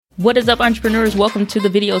What is up, entrepreneurs? Welcome to the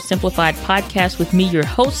Video Simplified podcast with me, your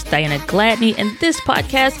host, Diana Gladney. And this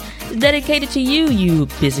podcast is dedicated to you, you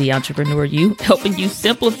busy entrepreneur, you, helping you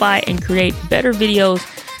simplify and create better videos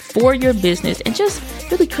for your business and just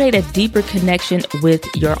really create a deeper connection with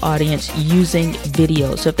your audience using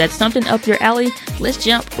video. So if that's something up your alley, let's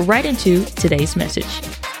jump right into today's message.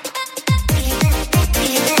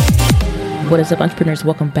 What is up, entrepreneurs?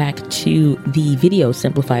 Welcome back to the Video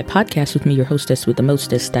Simplified podcast with me, your hostess with the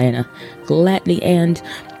mostest, Diana Gladney. And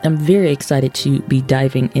I'm very excited to be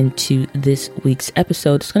diving into this week's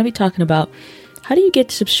episode. It's going to be talking about how do you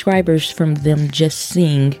get subscribers from them just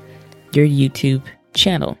seeing your YouTube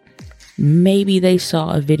channel. Maybe they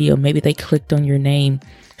saw a video, maybe they clicked on your name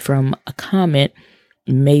from a comment,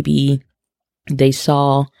 maybe they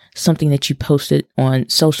saw something that you posted on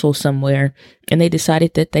social somewhere and they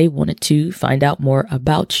decided that they wanted to find out more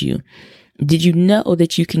about you. Did you know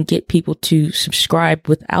that you can get people to subscribe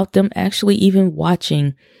without them actually even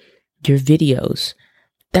watching your videos?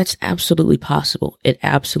 That's absolutely possible. It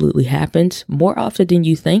absolutely happens more often than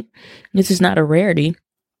you think. This is not a rarity.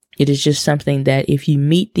 It is just something that if you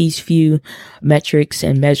meet these few metrics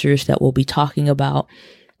and measures that we'll be talking about,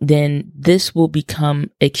 then this will become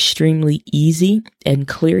extremely easy and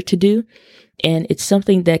clear to do. And it's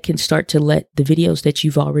something that can start to let the videos that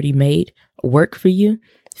you've already made work for you,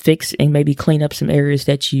 fix and maybe clean up some areas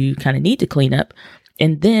that you kind of need to clean up,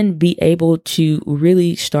 and then be able to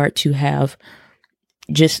really start to have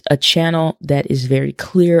just a channel that is very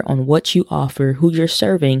clear on what you offer, who you're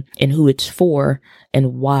serving, and who it's for,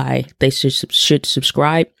 and why they should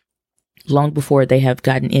subscribe long before they have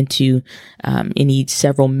gotten into any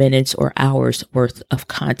several minutes or hours worth of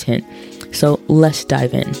content. So let's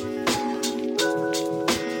dive in.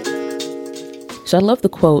 So I love the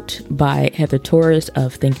quote by Heather Torres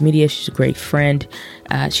of Think Media. She's a great friend.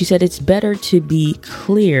 She said, "It's better to be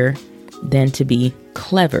clear than to be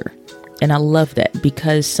clever." And I love that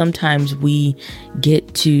because sometimes we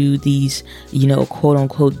get to these, quote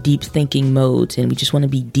unquote, deep thinking modes and we just want to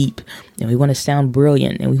be deep and we want to sound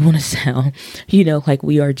brilliant and we want to sound, like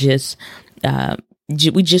we are just,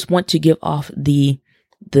 we just want to give off the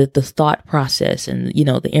thought process and,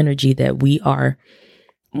 the energy that we are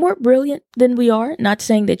more brilliant than we are. Not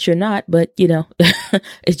saying that you're not, but,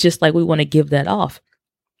 it's just like we want to give that off.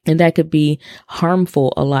 And that could be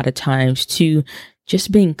harmful a lot of times to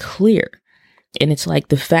just being clear. And it's like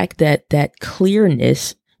the fact that that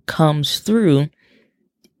clearness comes through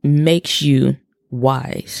makes you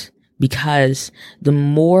wise, because the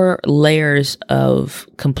more layers of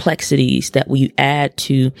complexities that we add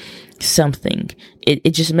to something,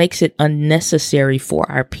 it just makes it unnecessary for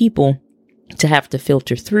our people to have to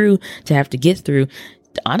filter through, to have to get through,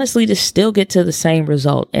 honestly, to still get to the same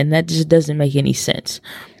result. And that just doesn't make any sense.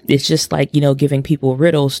 It's just like, giving people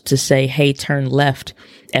riddles to say, hey, turn left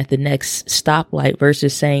at the next stoplight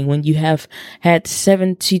versus saying when you have had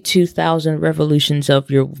 72,000 revolutions of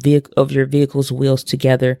your vehicle's wheels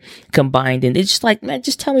together combined. And it's just like, man,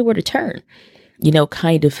 just tell me where to turn,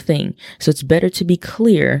 kind of thing. So it's better to be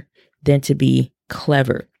clear than to be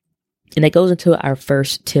clever. And that goes into our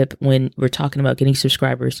first tip when we're talking about getting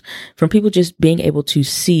subscribers from people just being able to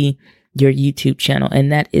see your YouTube channel.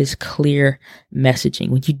 And that is clear messaging.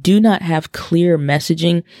 When you do not have clear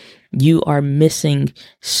messaging, you are missing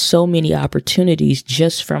so many opportunities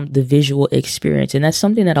just from the visual experience. And that's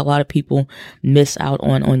something that a lot of people miss out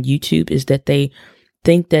on YouTube, is that they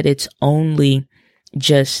think that it's only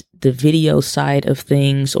just the video side of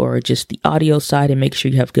things or just the audio side, and make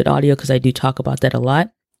sure you have good audio, because I do talk about that a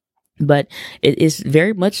lot. But it is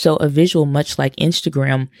very much so a visual, much like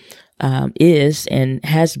Instagram is and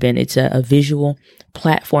has been. It's a visual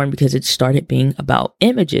platform because it started being about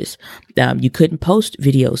images. You couldn't post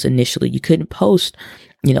videos initially. You couldn't post,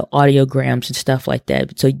 audiograms and stuff like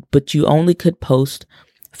that. But you only could post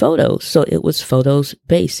photos. So it was photos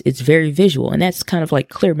based. It's very visual. And that's kind of like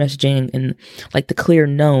clear messaging and like the clear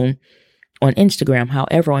known on Instagram.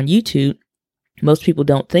 However, on YouTube, most people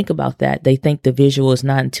don't think about that. They think the visual is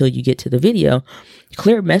not until you get to the video.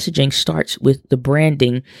 Clear messaging starts with the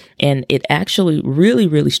branding, and it actually really,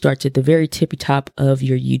 really starts at the very tippy top of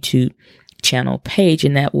your YouTube channel page.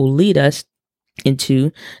 And that will lead us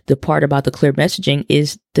into the part about the clear messaging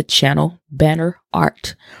is the channel banner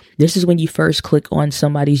art. This is when you first click on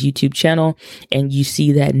somebody's YouTube channel and you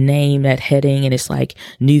see that name, that heading, and it's like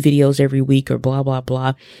new videos every week or blah, blah,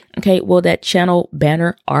 blah. Okay, well, that channel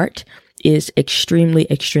banner art is extremely,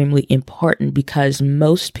 extremely important because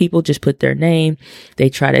most people just put their name. They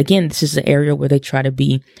try to, again, this is the area where they try to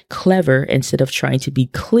be clever instead of trying to be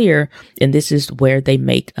clear. And this is where they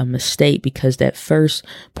make a mistake because that first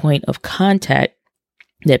point of contact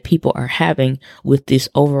that people are having with this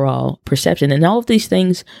overall perception. And all of these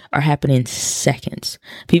things are happening in seconds.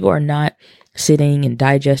 People are not sitting and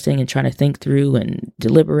digesting and trying to think through and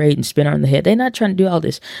deliberate and spin on the head. They're not trying to do all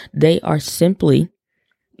this. They are simply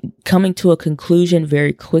coming to a conclusion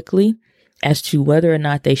very quickly as to whether or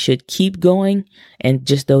not they should keep going, and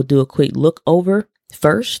just they'll do a quick look over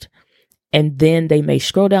first. And then they may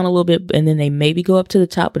scroll down a little bit, and then they maybe go up to the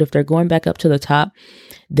top. But if they're going back up to the top,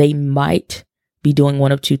 they might be doing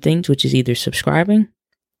one of two things, which is either subscribing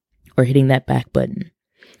or hitting that back button.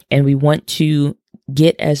 And we want to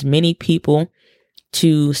get as many people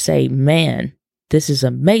to say, man, this is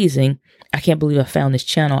amazing. I can't believe I found this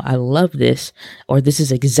channel. I love this. Or this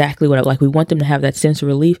is exactly what I like. We want them to have that sense of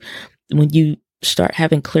relief. When you start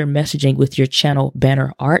having clear messaging with your channel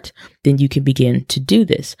banner art, then you can begin to do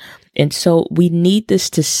this. And so we need this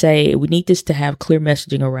to have clear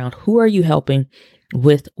messaging around who are you helping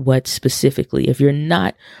with what specifically. If you're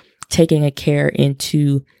not taking a care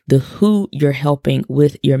into the who you're helping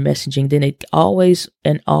with your messaging, then it always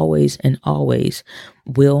and always and always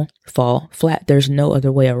will fall flat. There's no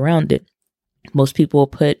other way around it. Most people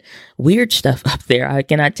put weird stuff up there. I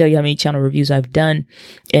cannot tell you how many channel reviews I've done.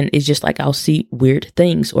 And it's just like, I'll see weird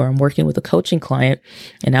things, or I'm working with a coaching client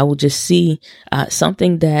and I will just see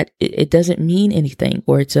something that it doesn't mean anything,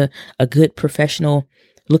 or it's a good professional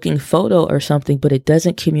looking photo or something, but it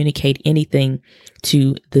doesn't communicate anything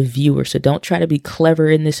to the viewer. So don't try to be clever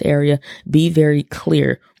in this area. Be very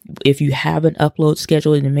clear. If you have an upload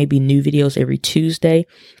schedule and there may be new videos every Tuesday,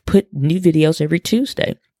 put new videos every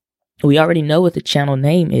Tuesday. We already know what the channel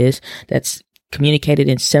name is. That's communicated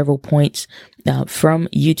in several points from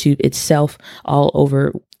YouTube itself, all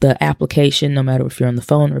over the application, no matter if you're on the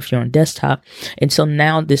phone or if you're on desktop. And so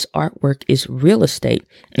now this artwork is real estate.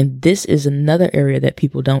 And this is another area that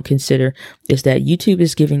people don't consider, is that YouTube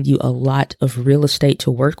is giving you a lot of real estate to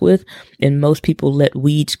work with. And most people let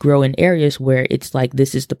weeds grow in areas where it's like,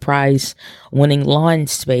 this is the prize winning lawn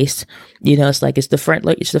space. You know, it's like, it's the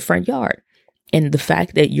front yard. And the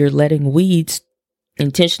fact that you're letting weeds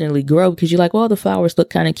intentionally grow because you're like, well, the flowers look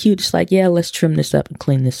kind of cute. It's like, yeah, let's trim this up and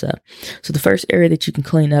clean this up. So the first area that you can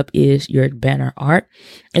clean up is your banner art,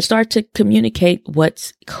 and start to communicate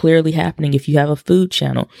what's clearly happening. If you have a food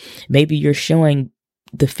channel, maybe you're showing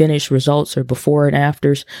the finished results or before and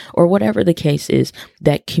afters, or whatever the case is,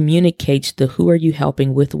 that communicates the who are you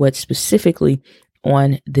helping with what specifically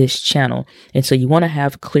on this channel. And so you want to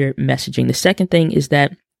have clear messaging. The second thing is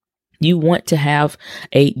that you want to have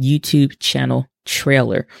a YouTube channel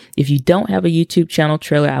trailer. If you don't have a YouTube channel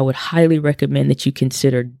trailer, I would highly recommend that you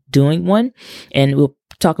consider doing one. And we'll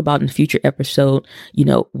talk about in a future episode, you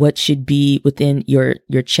know, what should be within your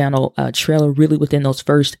channel trailer, really within those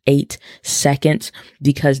first 8 seconds,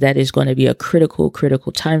 because that is going to be a critical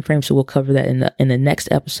time frame. So we'll cover that in the next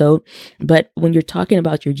episode. But when you're talking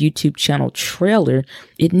about your YouTube channel trailer,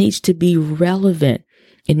 it needs to be relevant.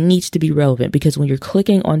 It needs to be relevant, because when you're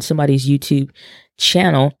clicking on somebody's YouTube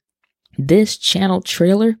channel, this channel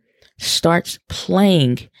trailer starts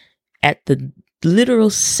playing at the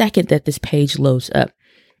literal second that this page loads up.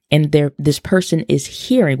 And this person is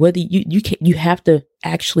hearing, whether you have to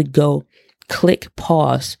actually go click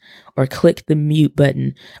pause or click the mute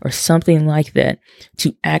button or something like that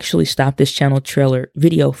to actually stop this channel trailer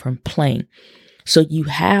video from playing. So you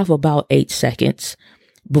have about 8 seconds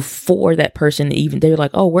before that person they're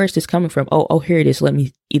like, oh, where's this coming from? Oh, here it is. Let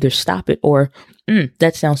me either stop it, or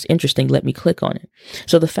that sounds interesting. Let me click on it.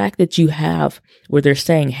 So the fact that you have where they're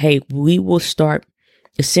saying, hey, we will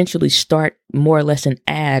essentially start more or less an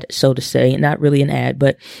ad, so to say, not really an ad,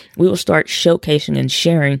 but we will start showcasing and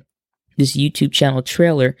sharing this YouTube channel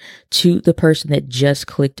trailer to the person that just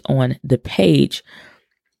clicked on the page,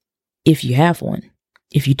 if you have one.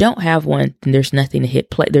 If you don't have one, then there's nothing to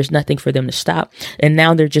hit play. There's nothing for them to stop. And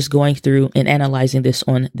now they're just going through and analyzing this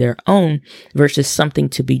on their own versus something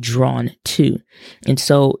to be drawn to. And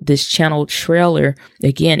so this channel trailer,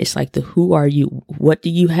 again, it's like the who are you? What do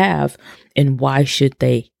you have? And why should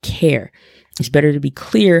they care? It's better to be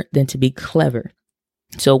clear than to be clever.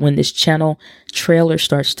 So when this channel trailer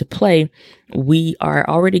starts to play, we are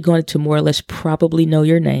already going to more or less probably know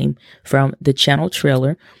your name from the channel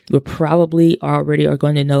trailer. We probably already are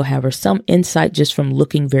going to have some insight just from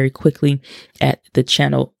looking very quickly at the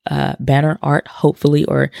channel banner art, hopefully,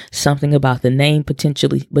 or something about the name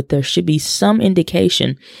potentially. But there should be some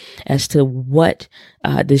indication as to what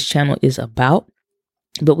this channel is about.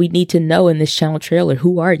 But we need to know in this channel trailer,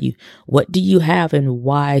 who are you? What do you have? And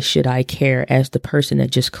why should I care as the person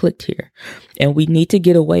that just clicked here? And we need to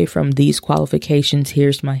get away from these qualifications.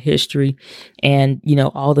 Here's my history and,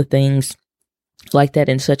 all the things like that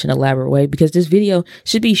in such an elaborate way, because this video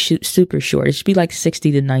should be super short. It should be like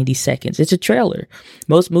 60 to 90 seconds. It's a trailer.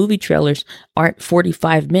 Most movie trailers aren't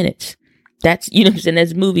 45 minutes. That's, you know what I'm saying?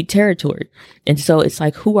 That's movie territory. And so it's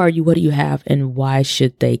like, who are you? What do you have? And why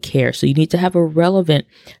should they care? So you need to have a relevant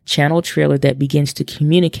channel trailer that begins to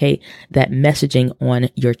communicate that messaging on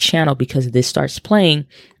your channel, because this starts playing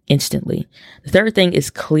instantly. The third thing is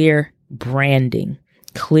clear branding.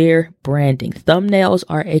 Clear branding. Thumbnails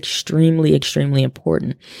are extremely, extremely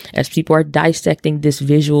important as people are dissecting this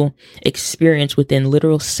visual experience within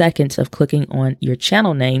literal seconds of clicking on your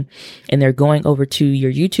channel name, and they're going over to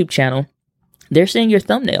your YouTube channel. They're seeing your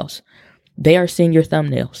thumbnails. They are seeing your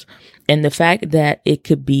thumbnails. And the fact that it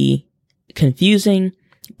could be confusing,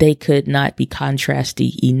 they could not be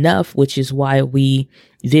contrasty enough, which is why we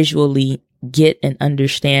visually get and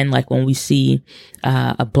understand, like when we see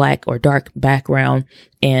a black or dark background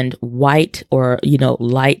and white or,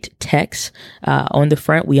 light text on the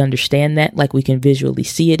front, we understand that, like we can visually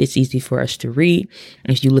see it. It's easy for us to read.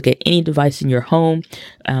 If you look at any device in your home,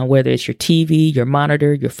 whether it's your TV, your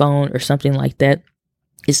monitor, your phone, or something like that,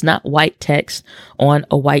 it's not white text on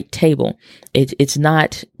a white table. It's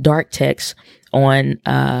not dark text on,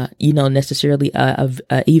 necessarily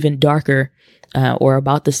a even darker or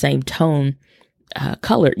about the same tone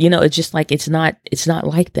color. It's just like, it's not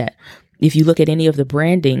like that. If you look at any of the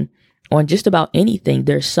branding on just about anything,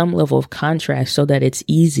 there's some level of contrast so that it's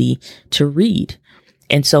easy to read.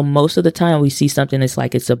 And so most of the time we see something that's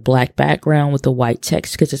like, it's a black background with the white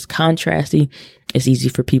text because it's contrasty. It's easy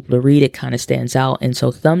for people to read. It kind of stands out. And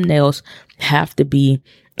so thumbnails have to be,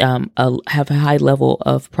 have a high level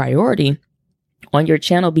of priority on your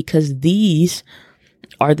channel, because these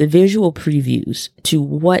are the visual previews to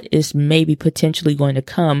what is maybe potentially going to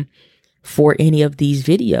come for any of these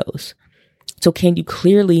videos. So can you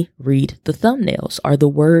clearly read the thumbnails? Are the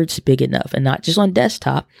words big enough? And not just on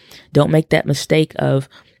desktop. Don't make that mistake of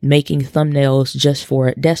making thumbnails just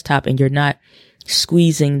for desktop and you're not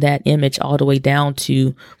squeezing that image all the way down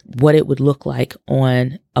to what it would look like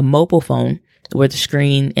on a mobile phone, where the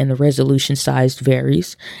screen and the resolution size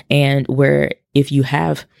varies, and where if you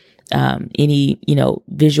have any,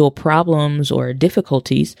 visual problems or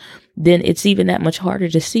difficulties, then it's even that much harder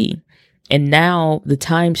to see. And now the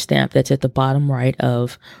timestamp that's at the bottom right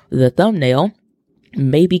of the thumbnail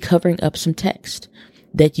may be covering up some text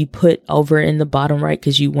that you put over in the bottom right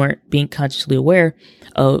because you weren't being consciously aware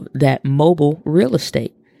of that mobile real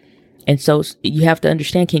estate. And so you have to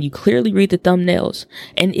understand, can you clearly read the thumbnails?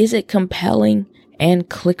 And is it compelling and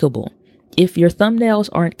clickable? If your thumbnails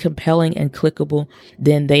aren't compelling and clickable,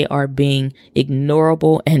 then they are being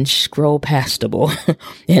ignorable and scroll pastable.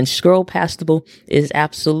 And scroll pastable is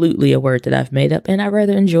absolutely a word that I've made up, and I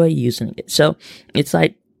rather enjoy using it. So it's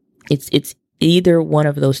like, it's either one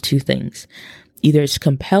of those two things. Either it's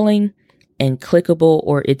compelling and clickable,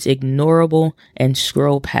 or it's ignorable and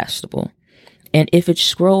scroll pastable. And if it's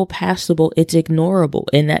scroll pastable, it's ignorable.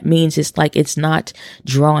 And that means it's like, it's not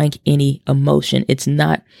drawing any emotion. It's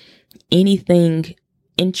not anything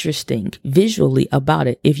interesting visually about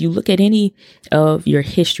it. If you look at any of your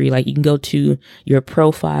history, like you can go to your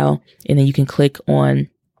profile and then you can click on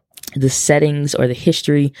the settings or the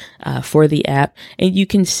history for the app, and you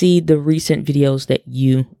can see the recent videos that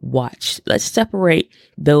you watched. Let's separate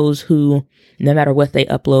those who, no matter what they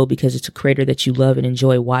upload, because it's a creator that you love and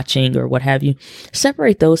enjoy watching or what have you,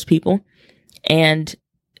 separate those people and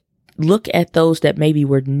look at those that maybe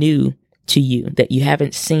were new to you, that you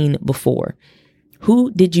haven't seen before.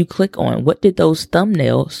 Who did you click on? What did those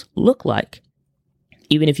thumbnails look like?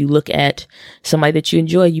 Even if you look at somebody that you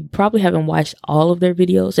enjoy, you probably haven't watched all of their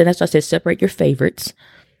videos. And that's why I said separate your favorites.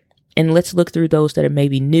 And let's look through those that are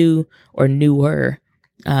maybe new or newer.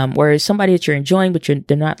 Whereas somebody that you're enjoying, but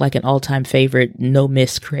they're not like an all-time favorite, no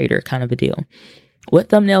miss creator kind of a deal. What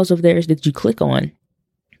thumbnails of theirs did you click on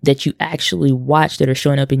that you actually watched that are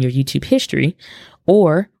showing up in your YouTube history?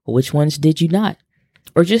 Or which ones did you not?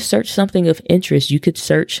 Or just search something of interest. You could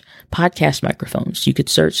search podcast microphones. You could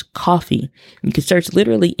search coffee. You could search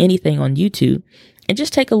literally anything on YouTube and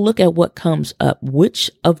just take a look at what comes up.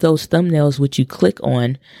 Which of those thumbnails would you click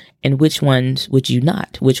on and which ones would you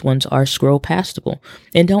not? Which ones are scroll pastable?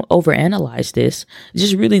 And don't overanalyze this.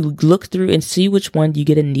 Just really look through and see which one you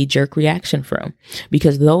get a knee-jerk reaction from,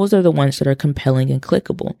 because those are the ones that are compelling and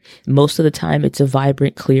clickable. Most of the time, it's a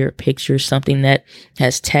vibrant, clear picture, something that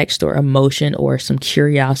has text or emotion or some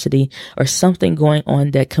curiosity or something going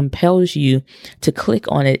on that compels you to click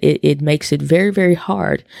on it. It makes it very, very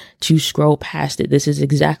hard to scroll past it. This is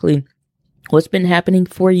exactly What's been happening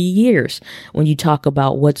for years when you talk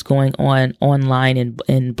about what's going on online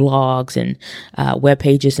and blogs and web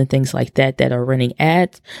pages and things like that that are running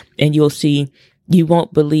ads. And you'll see, you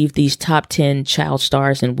won't believe these top 10 child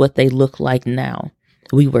stars and what they look like now.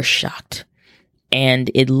 We were shocked.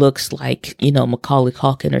 And it looks like, Macaulay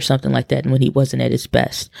Culkin or something like that when he wasn't at his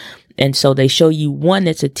best. And so they show you one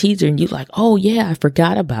that's a teaser and you're like, oh yeah, I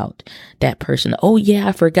forgot about that person. Oh yeah,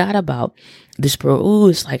 I forgot about this bro. Ooh,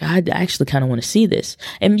 it's like, I actually kind of want to see this.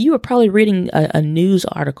 And you were probably reading a news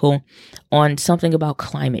article on something about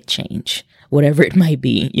climate change, whatever it might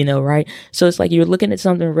be, right? So it's like you're looking at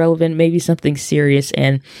something relevant, maybe something serious.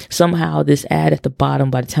 And somehow this ad at the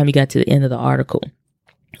bottom, by the time you got to the end of the article,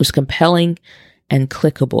 was compelling and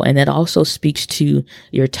clickable. And that also speaks to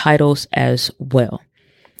your titles as well.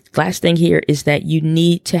 Last thing here is that you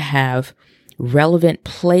need to have relevant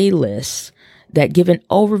playlists that give an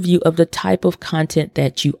overview of the type of content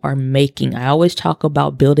that you are making. I always talk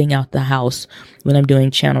about building out the house when I'm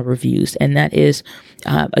doing channel reviews. And that is,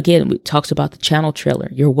 again, it talks about the channel trailer.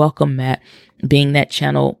 You're welcome mat being that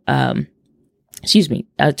channel. I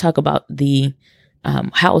talk about the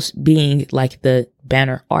house being like the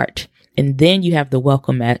banner art. And then you have the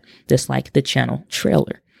welcome mat that's like the channel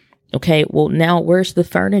trailer. Okay, well now where's the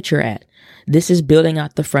furniture at? This is building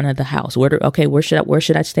out the front of the house. Where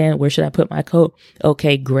should I stand? Where should I put my coat?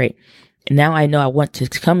 Okay, great. Now I know I want to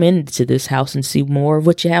come into this house and see more of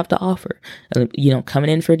what you have to offer. Coming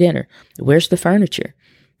in for dinner. Where's the furniture?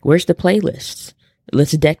 Where's the playlists?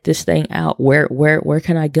 Let's deck this thing out. Where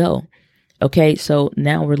can I go? Okay, so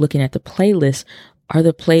now we're looking at the playlist. Are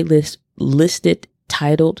the playlists listed,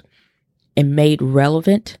 titled, and made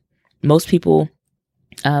relevant? Most people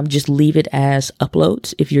just leave it as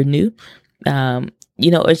uploads if you're new.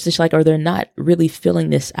 It's just like, or they're not really filling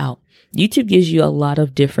this out. YouTube gives you a lot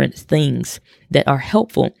of different things that are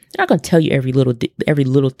helpful. They're not going to tell you every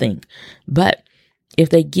little thing, but if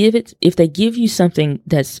they give you something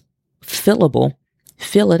that's fillable,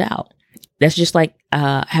 fill it out. That's just like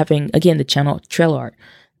having, again, the channel trailer art,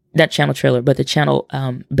 not channel trailer, but the channel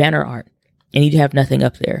banner art, and you have nothing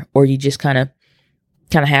up there, or you just kind of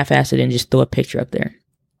half-ass it and just throw a picture up there.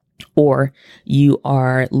 Or you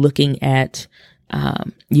are looking at,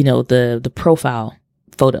 the profile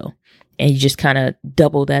photo, and you just kind of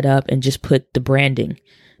double that up and just put the branding,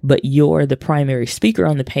 but you're the primary speaker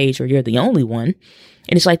on the page, or you're the only one.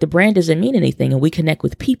 And it's like the brand doesn't mean anything, and we connect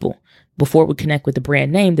with people before we connect with the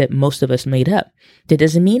brand name that most of us made up. That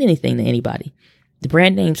doesn't mean anything to anybody. The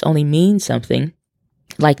brand names only mean something,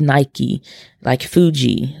 like Nike, like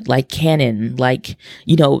Fuji, like Canon, like,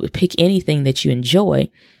 pick anything that you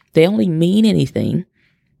enjoy. They only mean anything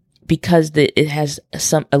because it has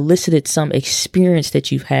elicited some experience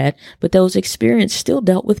that you've had, but those experiences still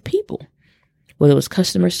dealt with people. Whether it was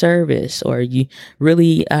customer service, or you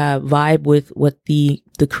really vibe with what the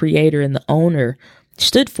creator and the owner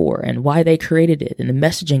stood for and why they created it and the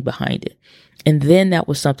messaging behind it. And then that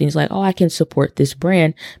was something, it's like, oh, I can support this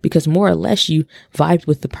brand because more or less you vibed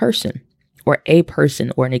with the person or a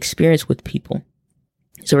person or an experience with people.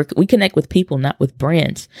 So we connect with people, not with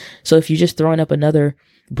brands. So if you're just throwing up another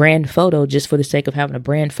brand photo just for the sake of having a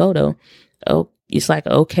brand photo, it's like,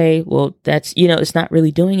 okay, well, that's, it's not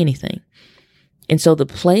really doing anything. And so the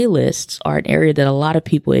playlists are an area that a lot of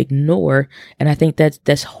people ignore. And I think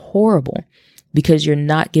that's horrible because you're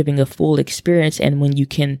not giving a full experience. And when you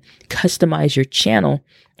can customize your channel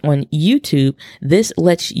on YouTube, this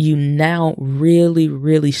lets you now really,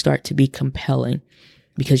 really start to be compelling.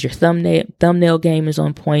 Because your thumbnail game is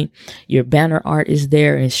on point, your banner art is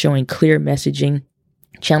there and showing clear messaging.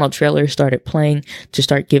 Channel trailers started playing to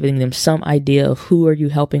start giving them some idea of who are you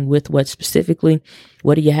helping with what specifically,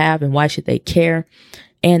 what do you have and why should they care?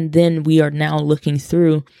 And then we are now looking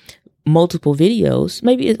through multiple videos.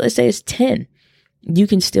 Maybe let's say it's 10. You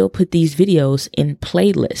can still put these videos in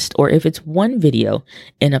playlist, or if it's one video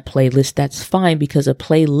in a playlist, that's fine because a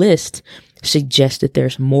playlist suggests that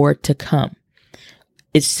there's more to come.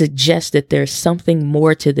 It suggests that there's something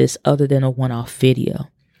more to this other than a one-off video.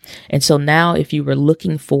 And so now if you were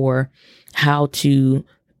looking for how to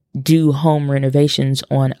do home renovations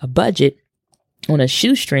on a budget, on a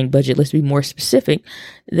shoestring budget, let's be more specific,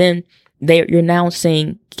 then you're now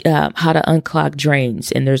saying how to unclog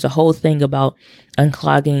drains. And there's a whole thing about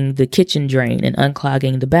unclogging the kitchen drain and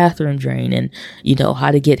unclogging the bathroom drain and,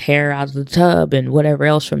 how to get hair out of the tub and whatever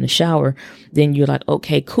else from the shower. Then you're like,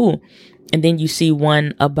 okay, cool. And then you see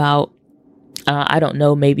one about I don't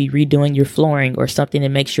know, maybe redoing your flooring or something that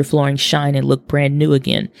makes your flooring shine and look brand new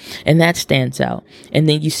again. And that stands out. And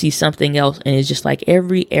then you see something else, and it's just like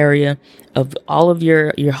every area of all of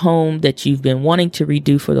your home that you've been wanting to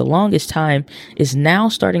redo for the longest time is now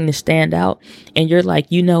starting to stand out. And you're like,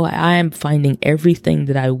 I am finding everything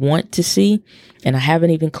that I want to see, and I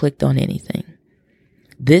haven't even clicked on anything.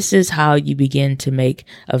 This is how you begin to make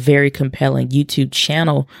a very compelling YouTube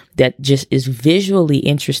channel that just is visually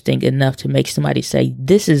interesting enough to make somebody say,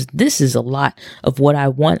 this is a lot of what I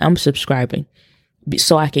want. I'm subscribing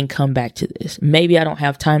so I can come back to this. Maybe I don't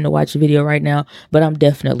have time to watch a video right now, but I'm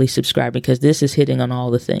definitely subscribing because this is hitting on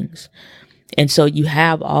all the things. And so you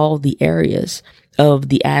have all the areas of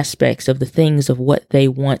the aspects of the things of what they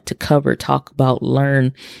want to cover, talk about,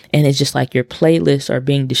 learn. And it's just like your playlists are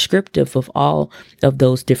being descriptive of all of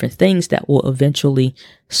those different things that will eventually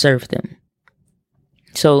serve them.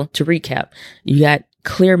 So to recap, you got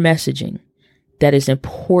clear messaging that is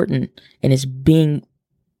important and is being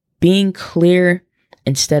clear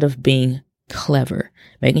instead of being clever,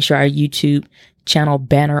 making sure our YouTube channel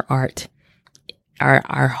banner art,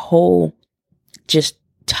 our whole just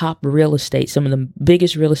top real estate, some of the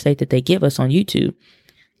biggest real estate that they give us on YouTube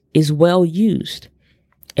is well used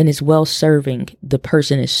and is well serving the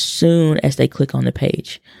person as soon as they click on the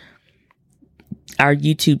page. Our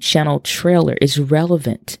YouTube channel trailer is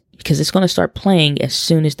relevant because it's going to start playing as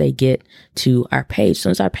soon as they get to our page. As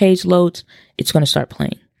soon as our page loads, it's going to start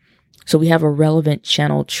playing. So we have a relevant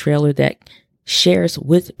channel trailer that shares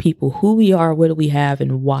with people who we are, what do we have,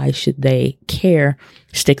 and why should they care,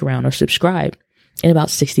 stick around, or subscribe in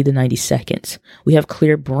about 60 to 90 seconds. We have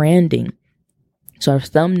clear branding. So our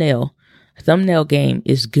thumbnail game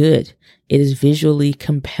is good. It is visually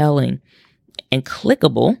compelling and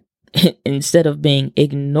clickable instead of being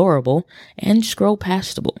ignorable and scroll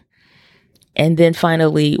pastable. And then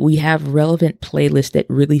finally, we have relevant playlists that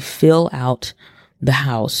really fill out the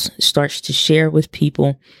house, starts to share with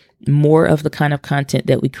people more of the kind of content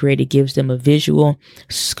that we created, gives them a visual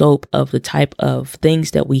scope of the type of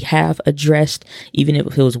things that we have addressed. Even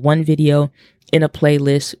if it was one video in a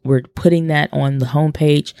playlist, we're putting that on the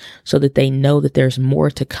homepage so that they know that there's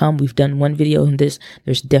more to come. We've done one video in this.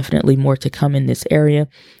 There's definitely more to come in this area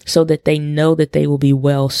so that they know that they will be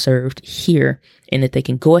well served here and that they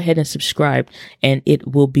can go ahead and subscribe and it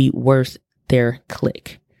will be worth their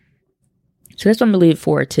click. So that's what I'm going to leave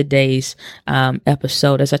for today's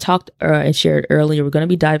episode. As I talked and shared earlier, we're going to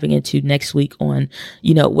be diving into next week on,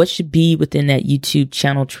 what should be within that YouTube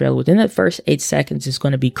channel trailer. Within that first 8 seconds is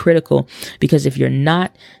going to be critical because if you're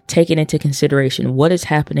not taking into consideration what is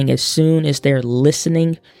happening as soon as they're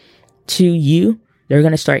listening to you, they're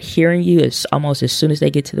going to start hearing you almost as soon as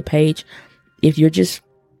they get to the page. If you're just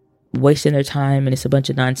wasting their time and it's a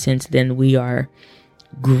bunch of nonsense, then we are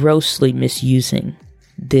grossly misusing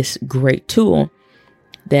this great tool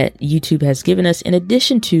that YouTube has given us, in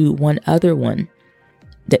addition to one other one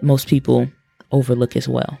that most people overlook as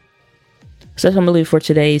well. So that's what I'm going to leave for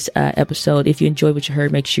today's episode. If you enjoyed what you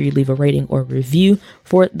heard, make sure you leave a rating or review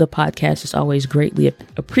for the podcast. It's always greatly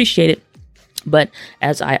appreciated. But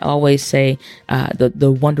as I always say,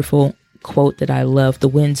 the wonderful quote that I love, the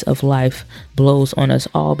winds of life blows on us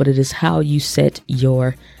all, but it is how you set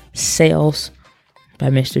your sails, by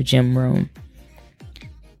Mr. Jim Rohn.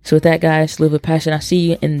 So with that, guys, live with passion. I'll see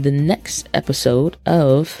you in the next episode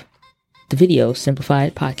of the Video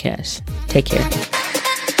Simplified Podcast. Take care.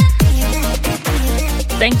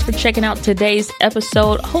 Thanks for checking out today's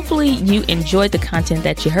episode. Hopefully you enjoyed the content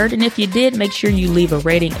that you heard. And if you did, make sure you leave a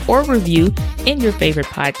rating or review in your favorite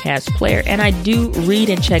podcast player. And I do read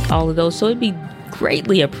and check all of those, so it'd be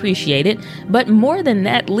greatly appreciated. But more than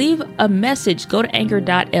that, leave a message. Go to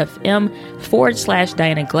anchor.fm/Diana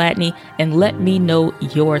Gladney and let me know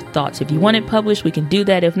your thoughts. If you want it published, we can do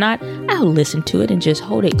that. If not, I'll listen to it and just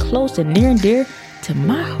hold it close and near and dear to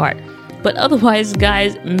my heart. But otherwise,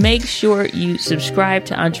 guys, make sure you subscribe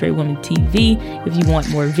to Entre Women TV if you want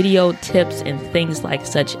more video tips and things like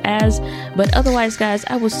such as. But otherwise, guys,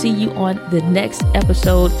 I will see you on the next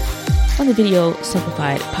episode on the Video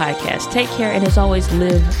Simplified Podcast. Take care, and as always,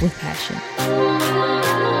 live with passion.